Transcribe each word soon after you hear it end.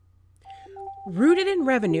Rooted in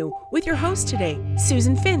Revenue with your host today,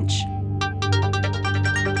 Susan Finch.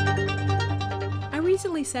 I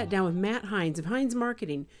recently sat down with Matt Hines of Hines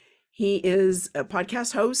Marketing. He is a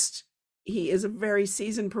podcast host. He is a very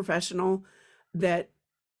seasoned professional that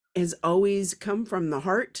has always come from the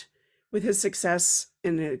heart with his success,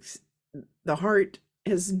 and the heart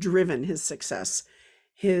has driven his success,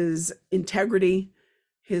 his integrity,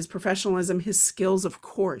 his professionalism, his skills, of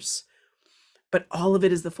course, but all of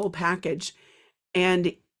it is the full package.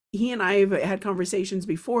 And he and I have had conversations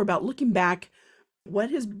before about looking back, what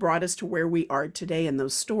has brought us to where we are today in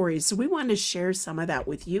those stories. So we wanted to share some of that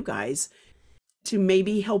with you guys to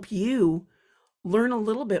maybe help you learn a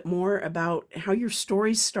little bit more about how your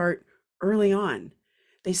stories start early on.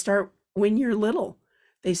 They start when you're little.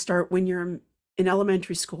 They start when you're in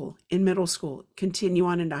elementary school, in middle school, continue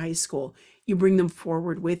on into high school. You bring them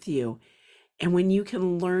forward with you. And when you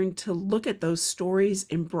can learn to look at those stories,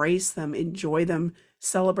 embrace them, enjoy them,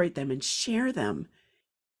 celebrate them, and share them,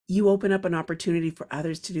 you open up an opportunity for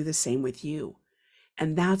others to do the same with you.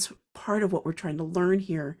 And that's part of what we're trying to learn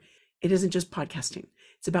here. It isn't just podcasting.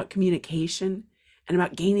 It's about communication and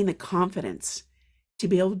about gaining the confidence to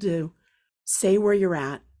be able to say where you're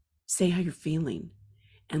at, say how you're feeling,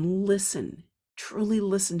 and listen, truly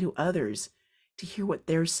listen to others to hear what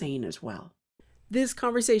they're saying as well. This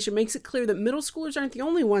conversation makes it clear that middle schoolers aren't the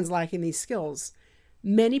only ones lacking these skills.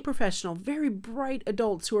 Many professional, very bright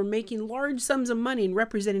adults who are making large sums of money and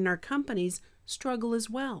representing our companies struggle as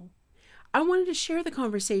well. I wanted to share the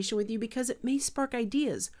conversation with you because it may spark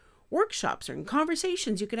ideas, workshops, or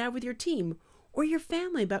conversations you could have with your team or your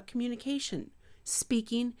family about communication,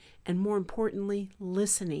 speaking, and more importantly,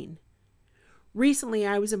 listening. Recently,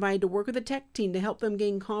 I was invited to work with a tech team to help them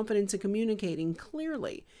gain confidence in communicating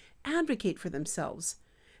clearly, advocate for themselves.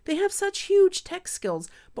 They have such huge tech skills,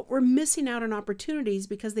 but were missing out on opportunities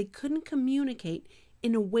because they couldn't communicate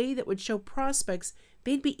in a way that would show prospects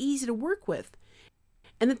they'd be easy to work with,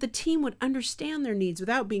 and that the team would understand their needs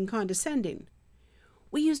without being condescending.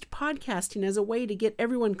 We used podcasting as a way to get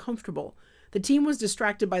everyone comfortable. The team was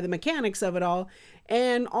distracted by the mechanics of it all,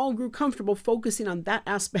 and all grew comfortable focusing on that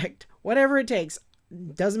aspect. Whatever it takes,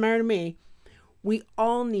 doesn't matter to me. We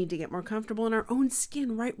all need to get more comfortable in our own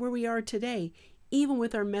skin right where we are today, even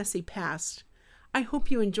with our messy past. I hope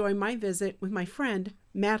you enjoy my visit with my friend,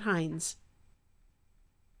 Matt Hines.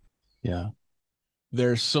 Yeah.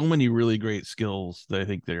 There's so many really great skills that I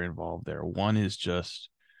think they're involved there. One is just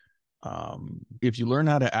if you learn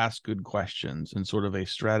how to ask good questions and sort of a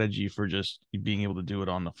strategy for just being able to do it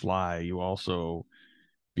on the fly, you also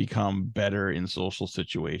become better in social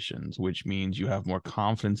situations, which means you have more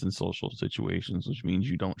confidence in social situations, which means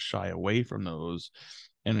you don't shy away from those.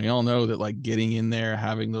 And we all know that, like, getting in there,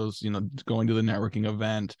 having those, going to the networking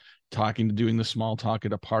event, doing the small talk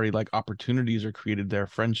at a party, like, opportunities are created there,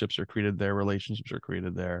 friendships are created there, relationships are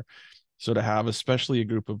created there. So to have especially a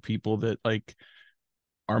group of people that, like,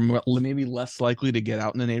 are maybe less likely to get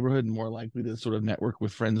out in the neighborhood and more likely to sort of network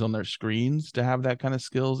with friends on their screens, to have that kind of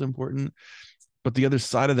skill is important. But the other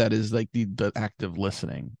side of that is, like, the active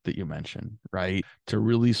listening that you mentioned, right? To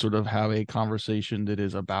really sort of have a conversation that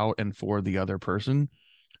is about and for the other person,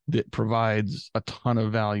 that provides a ton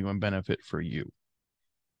of value and benefit for you,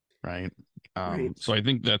 right? Right. So I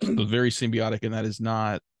think that's the very symbiotic, and that is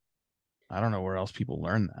not, I don't know where else people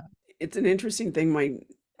learn that. It's an interesting thing.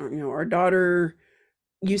 Our daughter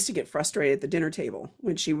used to get frustrated at the dinner table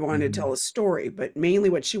when she wanted to tell a story, but mainly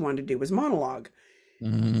what she wanted to do was monologue.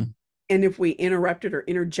 Mm-hmm. And if we interrupted or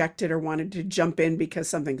interjected or wanted to jump in because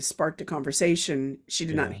something sparked a conversation, she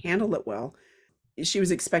did not handle it well. She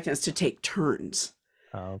was expecting us to take turns.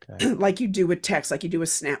 Oh, okay. Like you do with text, like you do with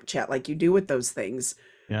Snapchat, like you do with those things.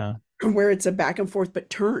 Yeah. Where it's a back and forth, but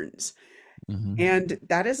turns. Mm-hmm. And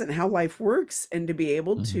that isn't how life works. And to be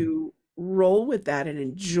able to roll with that and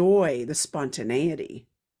enjoy the spontaneity.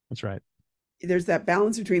 That's right. There's that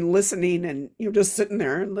balance between listening and just sitting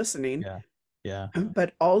there and listening. Yeah. Yeah.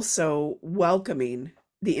 But also welcoming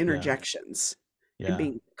the interjections and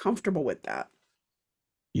being comfortable with that.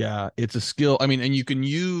 Yeah, it's a skill. I mean, and you can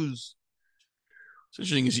use, what's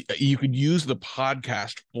interesting is you could use the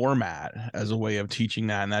podcast format as a way of teaching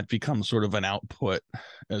that, and that becomes sort of an output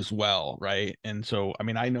as well, right? And so, I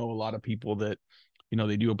mean, I know a lot of people that,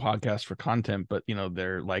 they do a podcast for content, but,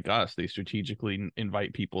 they're like us. They strategically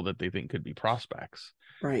invite people that they think could be prospects.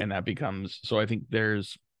 Right. And that becomes, so I think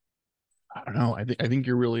there's, I don't know, I think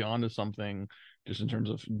you're really onto something just in terms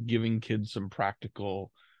of giving kids some practical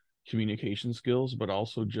communication skills, but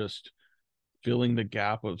also just filling the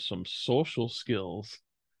gap of some social skills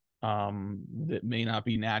that may not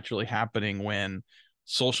be naturally happening when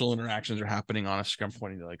social interactions are happening on a screen. I'm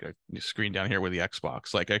pointing to like a screen down here with the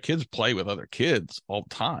Xbox. Like, our kids play with other kids all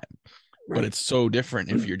the time, but Right. it's so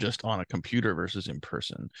different if you're just on a computer versus in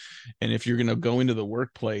person. And if you're going to go into the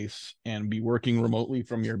workplace and be working remotely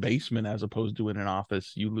from your basement as opposed to in an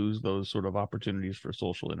office, you lose those sort of opportunities for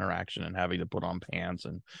social interaction and having to put on pants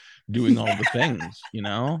and doing all the things, you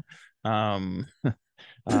know. um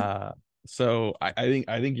so I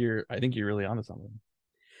think you're really onto something.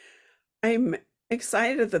 I'm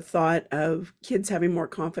excited at the thought of kids having more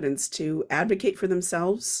confidence to advocate for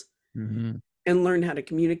themselves Mm-hmm. and learn how to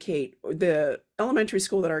communicate. The elementary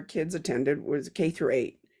school that our kids attended was K through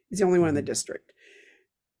 8. It's the only one in the Mm-hmm. district.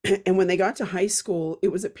 And when they got to high school,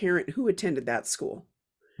 it was a parent who attended that school,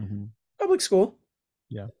 Mm-hmm. public school,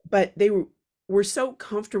 Yeah. but they were so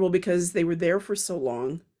comfortable because they were there for so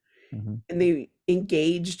long, Mm-hmm. and they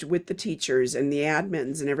engaged with the teachers and the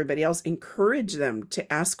admins and everybody else, encouraged them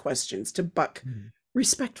to ask questions, to buck Mm-hmm.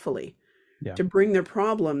 respectfully, Yeah. to bring their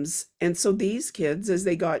problems. And so these kids, as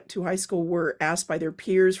they got to high school, were asked by their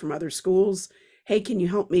peers from other schools, hey, can you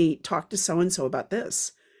help me talk to so and so about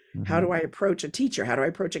this? How Mm-hmm. do I approach a teacher? How do I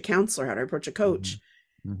approach a counselor? How do I approach a coach?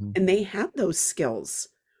 Mm-hmm. Mm-hmm. And they have those skills.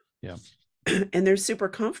 Yeah. And they're super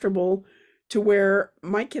comfortable to where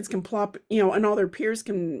my kids can plop, and all their peers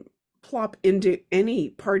can plop into any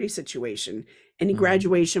party situation, any Mm-hmm.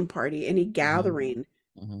 graduation party, any Mm-hmm. gathering,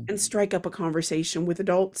 Mm-hmm. and strike up a conversation with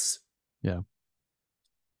adults Yeah.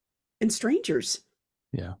 and strangers.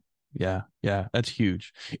 Yeah. Yeah. That's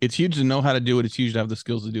huge. It's huge to know how to do it. It's huge to have the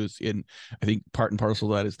skills to do it. And I think part and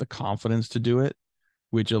parcel of that is the confidence to do it,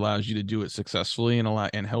 which allows you to do it successfully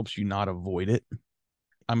and helps you not avoid it.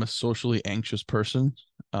 I'm a socially anxious person,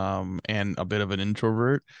 and a bit of an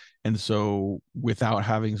introvert. And so without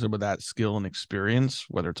having some of that skill and experience,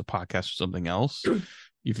 whether it's a podcast or something else,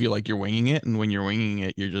 you feel like you're winging it. And when you're winging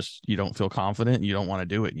it, you don't feel confident and you don't want to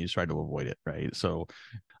do it and you just try to avoid it. Right. So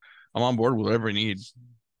I'm on board with whatever it needs.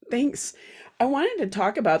 Thanks. I wanted to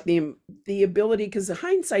talk about the ability, because the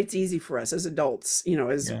hindsight's easy for us as adults,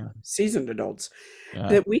 as Yeah. seasoned adults, Yeah.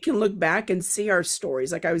 that we can look back and see our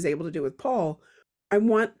stories like I was able to do with Paul. I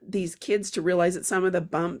want these kids to realize that some of the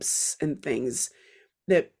bumps and things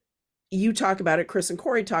that you talk about it, Chris and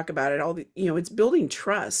Corey talk about it, it's building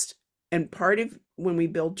trust. And part of when we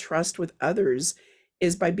build trust with others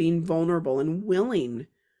is by being vulnerable and willing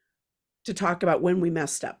to talk about when we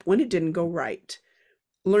messed up, when it didn't go right,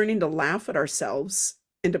 learning to laugh at ourselves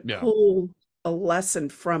and to Yeah. pull a lesson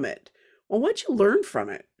from it. Well, what'd you learn from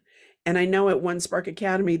it? And I know at One Spark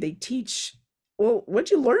Academy, they teach, well,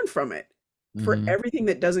 what'd you learn from it for Mm-hmm. everything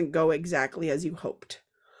that doesn't go exactly as you hoped,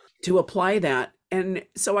 to apply that. And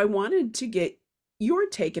so I wanted to get your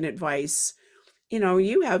take and advice.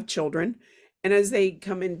 You have children, and as they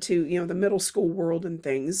come into, the middle school world and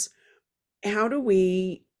things, how do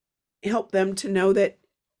we help them to know that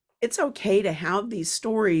it's okay to have these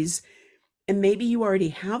stories? And maybe you already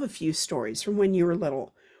have a few stories from when you were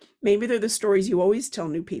little. Maybe they're the stories you always tell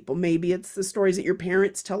new people. Maybe it's the stories that your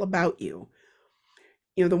parents tell about you.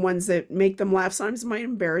 The ones that make them laugh sometimes might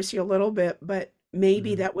embarrass you a little bit, but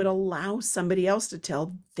maybe Mm-hmm. that would allow somebody else to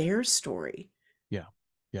tell their story. Yeah.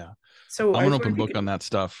 Yeah. So I'm I an was open wondering if you book could. on that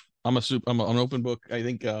stuff. I'm an open book. I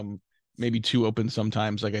think maybe too open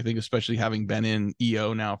sometimes. Like, I think especially having been in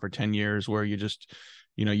EO now for 10 years, where you just,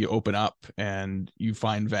 you open up and you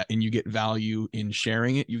find and you get value in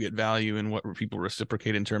sharing it. You get value in what people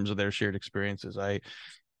reciprocate in terms of their shared experiences. I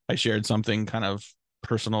shared something kind of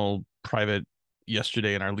personal, private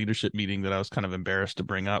yesterday in our leadership meeting that I was kind of embarrassed to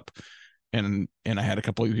bring up. And I had a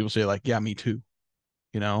couple of people say, like, yeah, me too.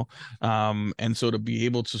 And so to be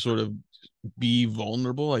able to sort of be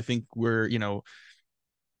vulnerable, I think there's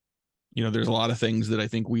a lot of things that I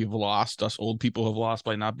think we've lost, us old people have lost,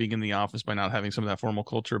 by not being in the office, by not having some of that formal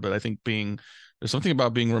culture. But I think there's something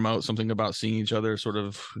about being remote, something about seeing each other sort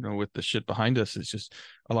of, with the shit behind us. It just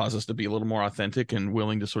allows us to be a little more authentic and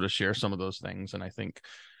willing to sort of share some of those things. And I think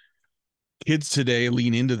kids today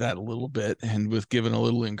lean into that a little bit, and with given a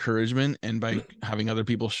little encouragement and by having other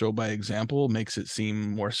people show by example, makes it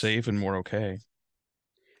seem more safe and more okay.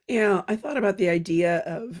 Yeah, I thought about the idea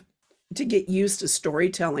of to get used to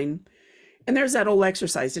storytelling. And there's that old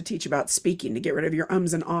exercise to teach about speaking, to get rid of your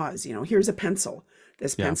ums and ahs. Here's a pencil.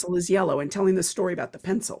 This Yeah. pencil is yellow, and telling the story about the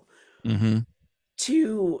pencil. Mm-hmm.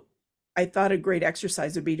 I thought a great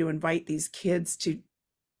exercise would be to invite these kids to,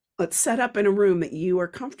 let's set up in a room that you are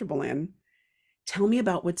comfortable in. Tell me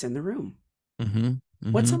about what's in the room. Mm-hmm.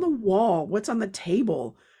 Mm-hmm. What's on the wall? What's on the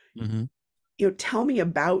table? Mm-hmm. Tell me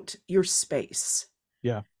about your space.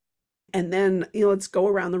 Yeah. And then, let's go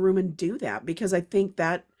around the room and do that, because I think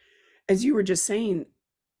that, as you were just saying,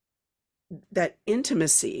 that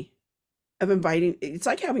intimacy of inviting. It's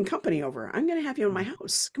like having company over. I'm going to have you in my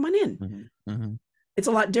house. Come on in. Mm-hmm. Mm-hmm. It's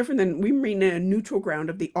a lot different than we mean a neutral ground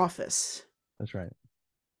of the office. That's right.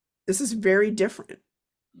 This is very different.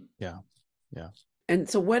 Yeah. Yeah. And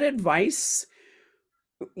so, what advice?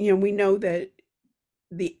 We know that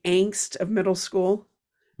the angst of middle school,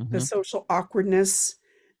 the Mm-hmm. social awkwardness,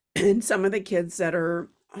 and some of the kids that are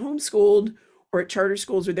homeschooled or at charter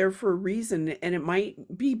schools are there for a reason. And it might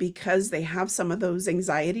be because they have some of those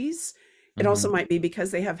anxieties. It Mm-hmm. also might be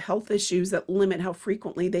because they have health issues that limit how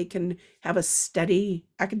frequently they can have a steady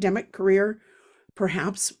academic career.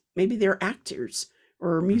 Perhaps maybe they're actors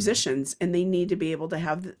or Mm-hmm. musicians and they need to be able to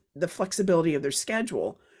have the flexibility of their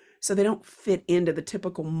schedule so they don't fit into the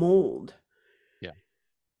typical mold. Yeah.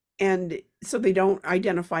 And so they don't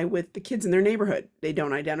identify with the kids in their neighborhood. They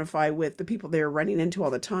don't identify with the people they're running into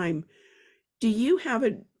all the time. Do you have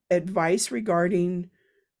advice regarding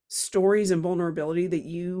stories and vulnerability that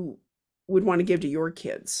you would want to give to your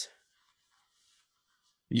kids?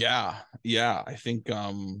 Yeah. Yeah. I think,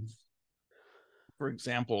 for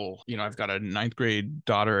example, I've got a ninth grade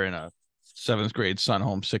daughter and a seventh grade son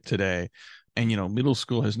home sick today. And, middle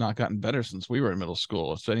school has not gotten better since we were in middle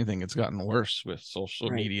school. If anything, it's gotten worse with social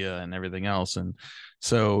Right. media and everything else. And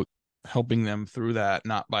so helping them through that,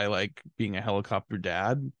 not by like being a helicopter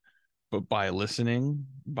dad, but by listening,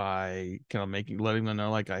 by kind of letting them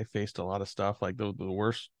know, like, I faced a lot of stuff. Like the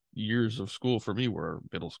worst years of school for me were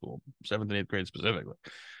middle school, seventh and eighth grade specifically.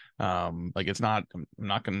 Like it's not, I'm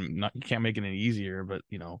not gonna, not, you can't make it any easier, but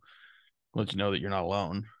let you know that you're not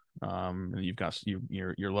alone. And you've got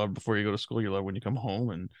you're loved before you go to school, you're loved when you come home,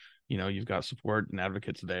 and you've got support and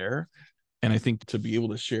advocates there. And I think to be able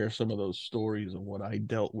to share some of those stories of what I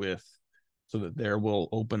dealt with so that they will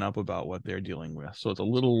open up about what they're dealing with. So it's a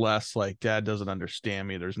little less like dad doesn't understand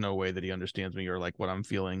me. There's no way that he understands me, or like what I'm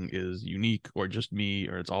feeling is unique or just me,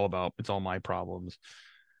 or it's all my problems.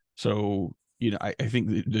 So, I think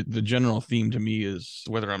the general theme to me is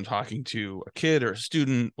whether I'm talking to a kid or a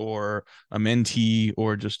student or a mentee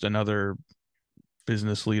or just another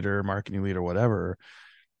business leader, marketing leader, whatever,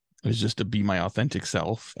 is just to be my authentic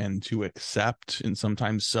self and to accept and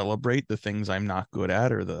sometimes celebrate the things I'm not good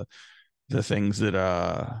at, or the things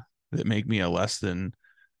that make me a less than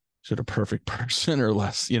sort of perfect person, or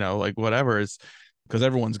less, like whatever. Is because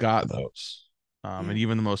everyone's got those. Yeah. And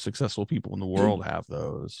even the most successful people in the world have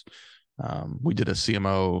those. We did a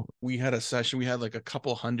CMO. We had a session. We had like a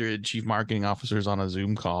couple hundred chief marketing officers on a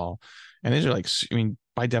Zoom call, and these are like, I mean,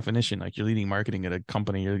 by definition, like you're leading marketing at a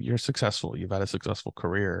company, you're successful. You've had a successful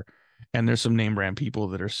career, and there's some name brand people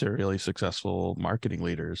that are serially successful marketing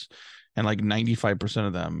leaders, and like 95%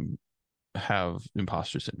 of them have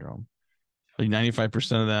imposter syndrome. Like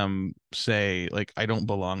 95% of them say, like, I don't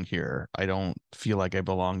belong here. I don't feel like I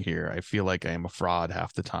belong here. I feel like I am a fraud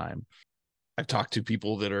half the time. I've talked to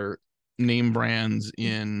people that are name brands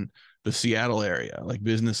in the Seattle area, like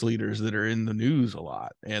business leaders that are in the news a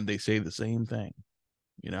lot, and they say the same thing,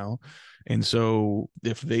 you know? And so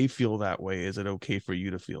if they feel that way, is it okay for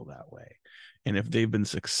you to feel that way? And if they've been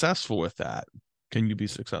successful with that, can you be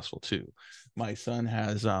successful too? My son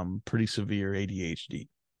has pretty severe ADHD.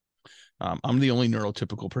 I'm the only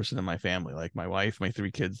neurotypical person in my family. Like my wife, my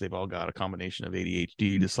three kids, they've all got a combination of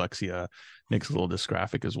ADHD, dyslexia. Nick's a little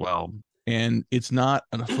dysgraphic as well. And it's not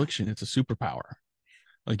an affliction, it's a superpower.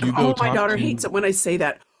 Like you go Oh, my talk daughter hates to, it when I say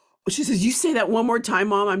that. She says, "You say that one more time,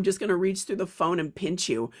 Mom, I'm just going to reach through the phone and pinch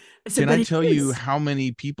you." I said, can "But I it tell you is." how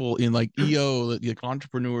many people in like EO, like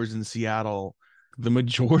entrepreneurs in Seattle, the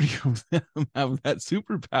majority of them have that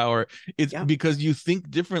superpower? It's Yeah. because you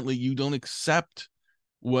think differently. You don't accept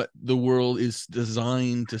what the world is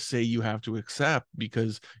designed to say you have to accept,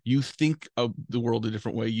 because you think of the world a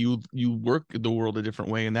different way, you work the world a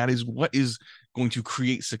different way, and that is what is going to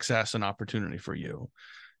create success and opportunity for you.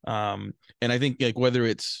 And I think, like, whether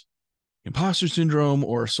it's imposter syndrome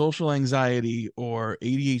or social anxiety or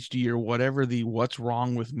ADHD or whatever, the what's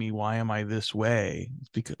wrong with me, why am I this way, it's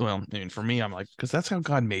because, well, I mean, for me, I'm like, because that's how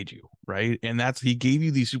God made you, right? And that's, he gave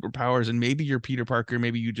you these superpowers, and maybe you're Peter Parker,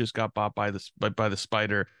 maybe you just got bought by the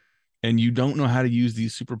spider and you don't know how to use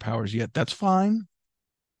these superpowers yet. That's fine,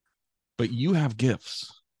 but you have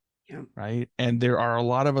gifts, Yeah. right? And there are a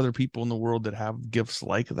lot of other people in the world that have gifts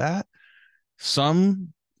like that.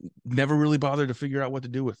 Some never really bothered to figure out what to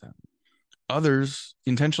do with them. Others,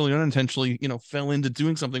 intentionally or unintentionally, fell into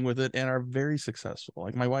doing something with it and are very successful.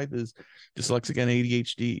 Like my wife is dyslexic and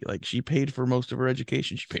ADHD. Like she paid for most of her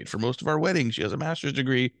education. She paid for most of our wedding. She has a master's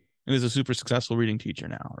degree and is a super successful reading teacher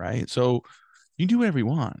now, right? So you do whatever you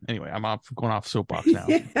want. Anyway, I'm going off soapbox now.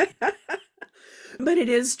 But it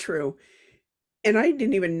is true. And I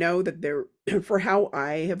didn't even know that there, for how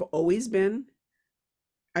I have always been.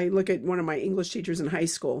 I look at one of my English teachers in high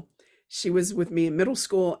school. She was with me in middle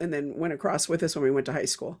school and then went across with us when we went to high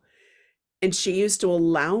school. And she used to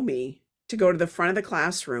allow me to go to the front of the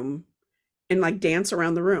classroom and like dance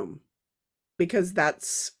around the room because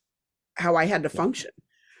that's how I had to Yeah. function.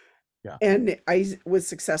 Yeah. And I was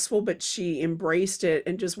successful, but she embraced it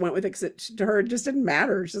and just went with it 'cause to her, it just didn't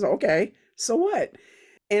matter. She's like, okay, so what?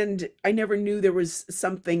 And I never knew there was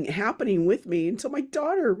something happening with me until my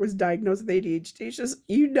daughter was diagnosed with ADHD. She says,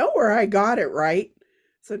 you know where I got it, right? I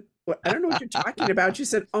said, well, I don't know what you're talking about. She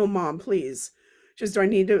said, oh, mom, please. She says, do I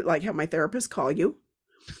need to like have my therapist call you?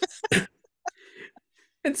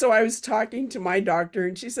 And so I was talking to my doctor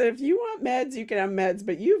and she said, if you want meds, you can have meds,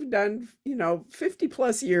 but you've done, 50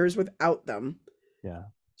 plus years without them. Yeah.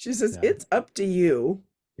 She says, Yeah. it's up to you.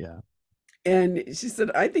 Yeah. And she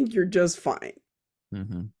said, I think you're just fine.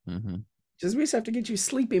 Mm-hmm. Mm-hmm. Just we just have to get you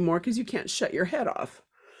sleeping more because you can't shut your head off.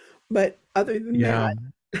 But other than Yeah.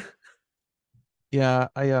 that, Yeah.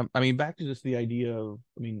 I mean, back to just the idea of,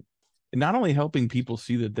 I mean, not only helping people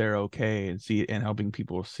see that they're okay and see and helping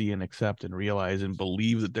people see and accept and realize and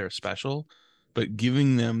believe that they're special, but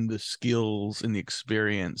giving them the skills and the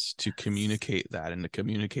experience to communicate that and to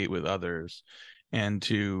communicate with others and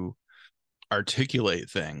to articulate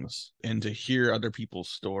things and to hear other people's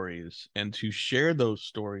stories and to share those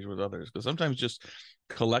stories with others, because sometimes just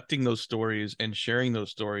collecting those stories and sharing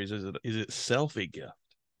those stories is itself a gift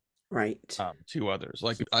right. to others.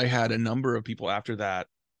 Like I had a number of people after that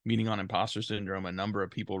meeting on imposter syndrome, a number of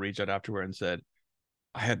people reached out afterward and said,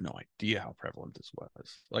 I had no idea how prevalent this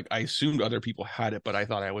was. Like I assumed other people had it, but I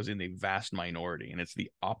thought I was in the vast minority, and it's the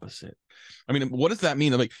opposite. I mean, what does that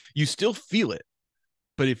mean? Like you still feel it,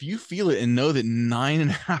 but if you feel it and know that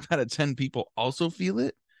 9.5 out of 10 people also feel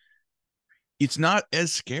it, it's not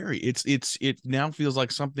as scary. It now feels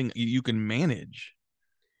like something you can manage.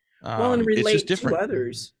 Well, and It's just relate to different.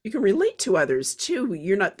 others. You can relate to others too.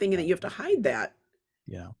 You're not thinking Yeah. that you have to hide that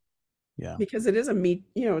Yeah. Yeah. because it is a me,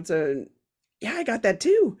 it's a, yeah, I got that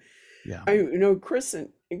too. Yeah. Chris and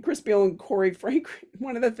Chris Beal and Corey Frank,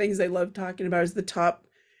 one of the things they love talking about is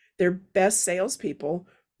their best salespeople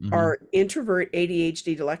Mm-hmm. are introvert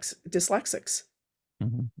ADHD dyslexics.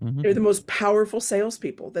 Mm-hmm. Mm-hmm. They're the most powerful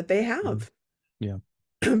salespeople that they Mm-hmm. have Yeah.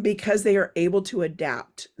 because they are able to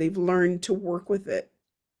adapt. They've learned to work with it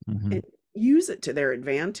Mm-hmm. and use it to their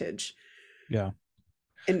advantage. Yeah.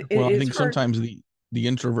 And Well, I think it's hard. sometimes the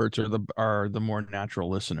introverts are the more natural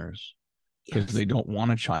listeners because Yes. they don't want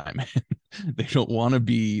to chime in. They don't want to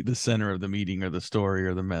be the center of the meeting or the story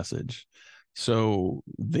or the message. So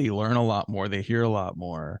they learn a lot more. They hear a lot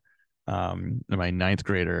more. My ninth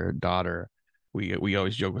grader daughter, we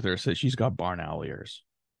always joke with her, said she's got barn owl ears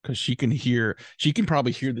because she can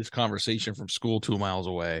probably hear this conversation from school 2 miles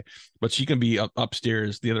away, but she can be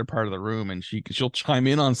upstairs, the other part of the room, and she'll chime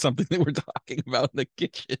in on something that we're talking about in the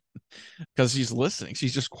kitchen because she's listening.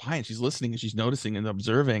 She's just quiet. She's listening and she's noticing and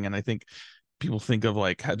observing. And I think people think of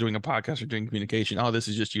like doing a podcast or doing communication. Oh, this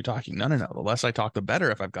is just you talking. No, no, no. The less I talk, the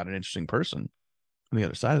better if I've got an interesting person on the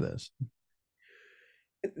other side of this.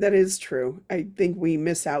 That is true. I think we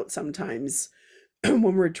miss out sometimes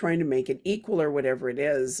when we're trying to make it equal or whatever it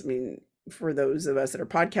is. I mean, for those of us that are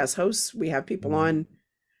podcast hosts, we have people Mhm. on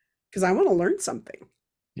because I want to learn something.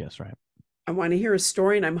 Yes, right. I want to hear a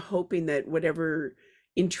story, and I'm hoping that whatever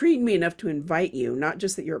intrigued me enough to invite you, not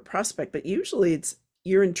just that you're a prospect, but usually it's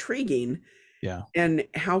you're intriguing. Yeah. And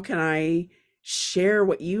how can I share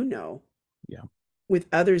what you know Yeah. with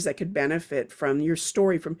others that could benefit from your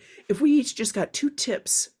story? From if we each just got 2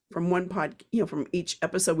 tips from one from each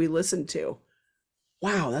episode we listened to,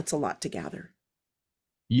 wow, that's a lot to gather.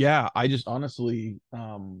 Yeah. I just honestly,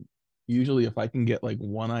 usually if I can get like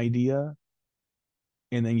one idea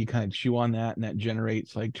and then you kind of chew on that and that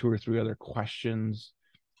generates like 2 or 3 other questions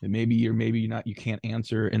that maybe you're not, you can't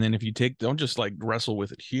answer. And then if you don't just like wrestle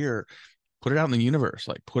with it here, put it out in the universe,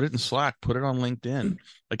 like put it in Slack, put it on LinkedIn,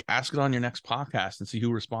 like ask it on your next podcast and see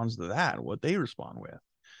who responds to that, what they respond with.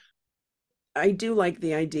 I do like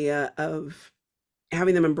the idea of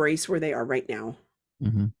having them embrace where they are right now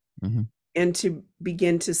Mm-hmm. Mm-hmm. and to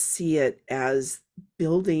begin to see it as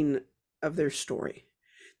building of their story,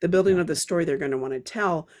 the building Yeah. of the story they're going to want to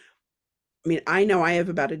tell. I mean, I know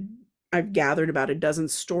I've gathered about a dozen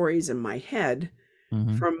stories in my head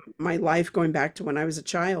Mm-hmm. from my life going back to when I was a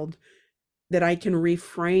child that I can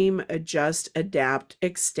reframe, adjust, adapt,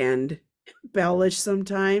 extend, embellish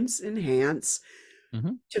sometimes, enhance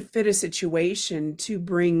Mm-hmm. to fit a situation to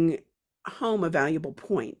bring home a valuable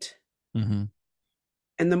point. Mm-hmm.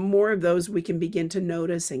 And the more of those we can begin to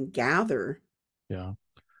notice and gather, Yeah.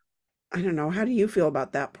 I don't know. How do you feel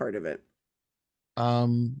about that part of it?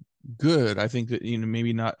 Um, Good. I think that,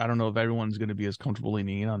 maybe not, I don't know if everyone's going to be as comfortable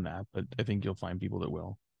leaning in on that, but I think you'll find people that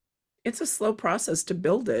will. It's a slow process to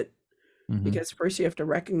build it Mm-hmm. because first you have to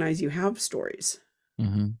recognize you have stories.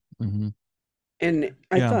 Mm-hmm. Mm-hmm. And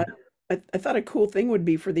Yeah. I thought a cool thing would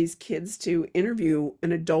be for these kids to interview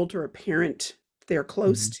an adult or a parent they're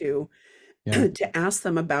close Mm-hmm. to Yeah. to ask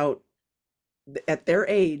them about at their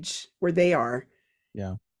age where they are,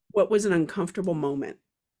 Yeah. what was an uncomfortable moment?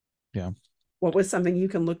 Yeah. What was something you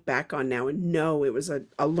can look back on now and know it was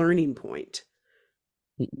a learning point?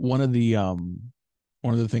 One of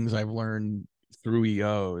the things I've learned through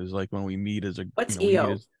EO is like when we meet as What's we meet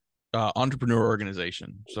EO? as entrepreneur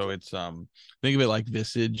organization. So Okay. it's think of it like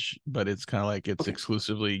Visage, but it's kind of like it's Okay.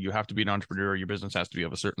 exclusively, you have to be an entrepreneur, your business has to be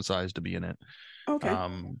of a certain size to be in it. Okay.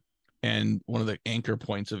 And one of the anchor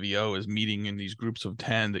points of EO is meeting in these groups of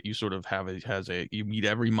 10 that you sort of you meet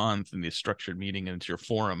every month in this structured meeting, and it's your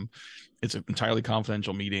forum. It's an entirely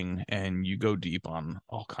confidential meeting, and you go deep on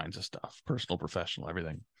all kinds of stuff, personal, professional,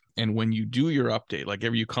 everything. And when you do your update, like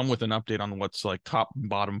you come with an update on what's like top and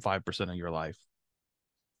bottom 5% of your life.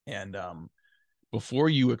 And before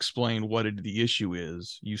you explain what the issue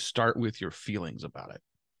is, you start with your feelings about it.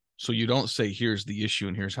 So you don't say, here's the issue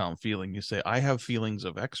and here's how I'm feeling. You say, I have feelings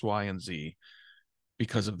of X, Y, and Z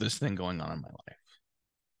because of this thing going on in my life.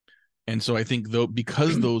 And so I think, though,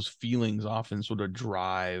 because those feelings often sort of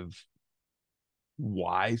drive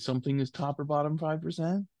why something is top or bottom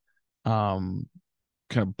 5%, kind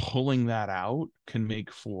of pulling that out can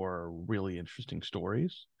make for really interesting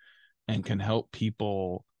stories and can help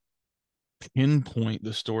people pinpoint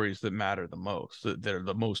the stories that matter the most, that are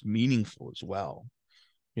the most meaningful as well.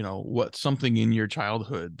 What's something in your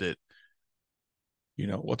childhood that,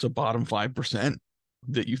 what's a bottom 5%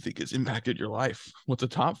 that you think has impacted your life? What's a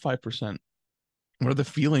top 5%? What are the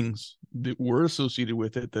feelings that were associated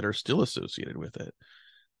with it that are still associated with it?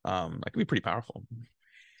 That can be pretty powerful.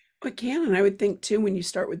 It can, and I would think too, when you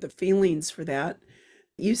start with the feelings for that,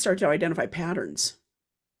 you start to identify patterns.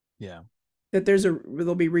 Yeah. That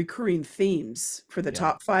there'll be recurring themes for the Yeah.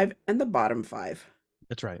 top five and the bottom five.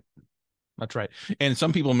 That's right. That's right. And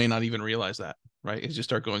some people may not even realize that, right? As you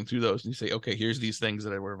start going through those and you say, okay, here's these things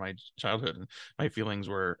that were my childhood and my feelings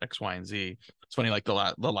were X, Y, and Z. It's funny, like the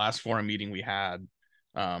last forum meeting we had,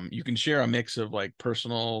 you can share a mix of like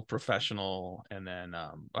personal, professional, and then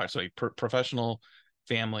professional,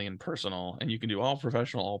 family, and personal, and you can do all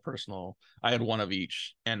professional, all personal. I had one of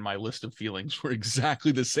each, and my list of feelings were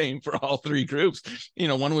exactly the same for all three groups.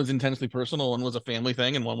 One was intensely personal, one was a family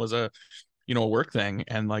thing, and one was a work thing.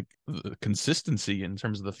 And like the consistency in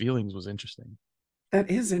terms of the feelings was interesting. That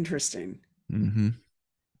is interesting. Mm-hmm.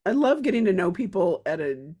 I love getting to know people at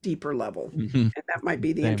a deeper level. Mm-hmm. And that might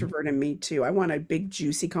be the Same. introvert in me too. I want a big,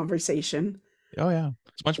 juicy conversation. Oh yeah,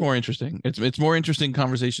 it's much more interesting. It's more interesting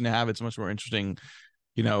conversation to have. It's much more interesting.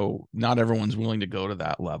 Not everyone's willing to go to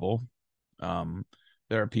that level.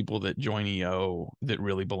 There are people that join EO that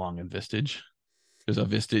really belong in Vistage, because a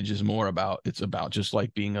Vistage is more about, it's about just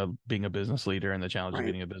like being a business leader and the challenge of Right.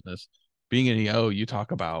 getting a business. Being in EO, you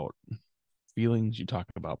talk about feelings, you talk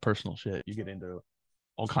about personal shit, you get into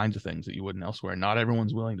all kinds of things that you wouldn't elsewhere. Not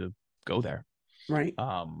everyone's willing to go there. Right.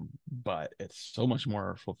 But it's so much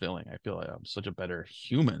more fulfilling. I feel like I'm such a better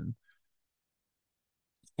human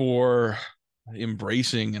for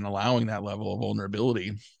embracing and allowing that level of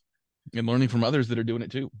vulnerability and learning from others that are doing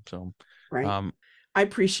it too. So Right. I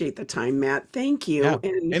appreciate the time, Matt. Thank you. Yeah,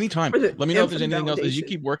 And anytime. Let Let me know if for there's the anything else as you validation.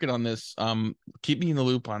 keep working on this. Keep me in the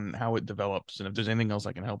loop on how it develops, and if there's anything else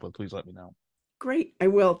I can help with, please let me know. Great. I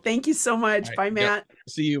will. Thank you so All much. right. Bye, Yep. Matt.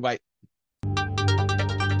 See you. Bye.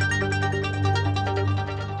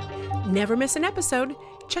 Never miss an episode.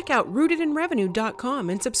 Check out rootedinrevenue.com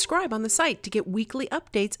and subscribe on the site to get weekly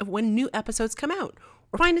updates of when new episodes come out.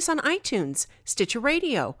 Or find us on iTunes, Stitcher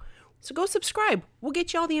Radio. So go subscribe. We'll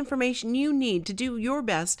get you all the information you need to do your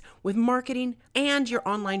best with marketing and your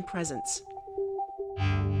online presence.